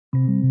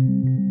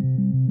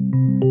I'm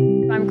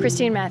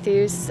Christine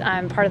Matthews.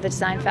 I'm part of the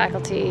design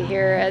faculty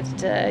here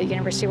at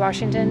University of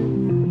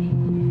Washington.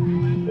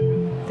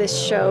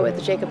 This show at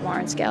the Jacob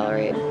Lawrence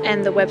Gallery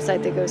and the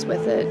website that goes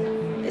with it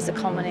is a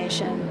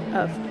culmination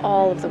of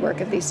all of the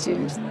work of these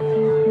students.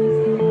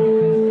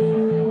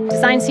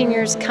 Design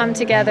seniors come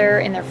together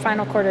in their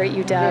final quarter at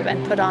UW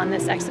and put on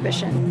this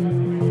exhibition.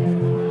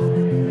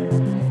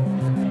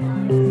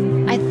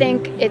 I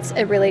think it's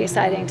a really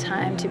exciting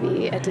time to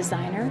be a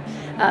designer.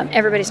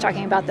 Everybody's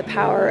talking about the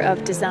power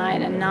of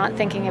design and not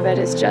thinking of it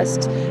as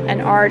just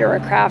an art or a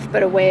craft,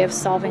 but a way of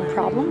solving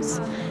problems.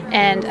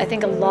 And I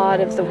think a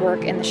lot of the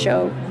work in the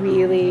show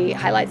really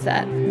highlights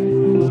that.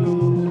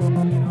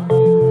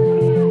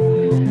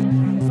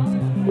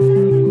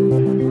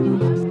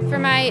 For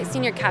my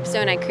senior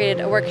capstone, I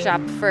created a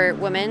workshop for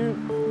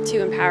women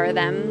to empower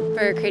them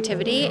for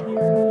creativity.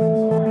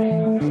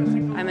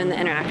 I'm in the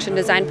interaction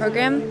design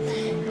program,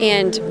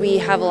 and we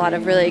have a lot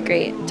of really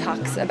great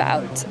talks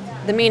about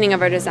the meaning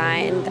of our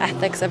design, the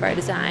ethics of our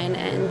design,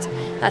 and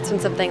that's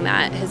been something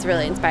that has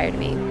really inspired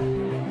me.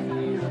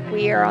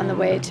 We are on the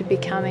way to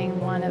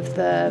becoming one of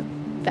the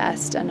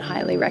best and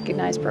highly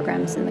recognized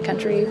programs in the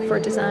country for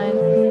design.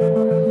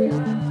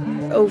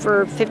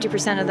 Over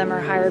 50% of them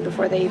are hired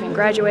before they even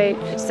graduate,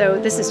 so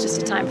this is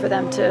just a time for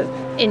them to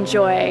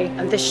enjoy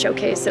this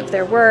showcase of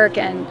their work,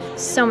 and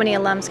so many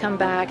alums come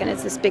back, and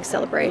it's this big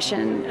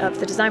celebration of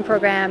the design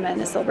program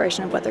and a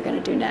celebration of what they're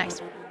going to do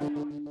next.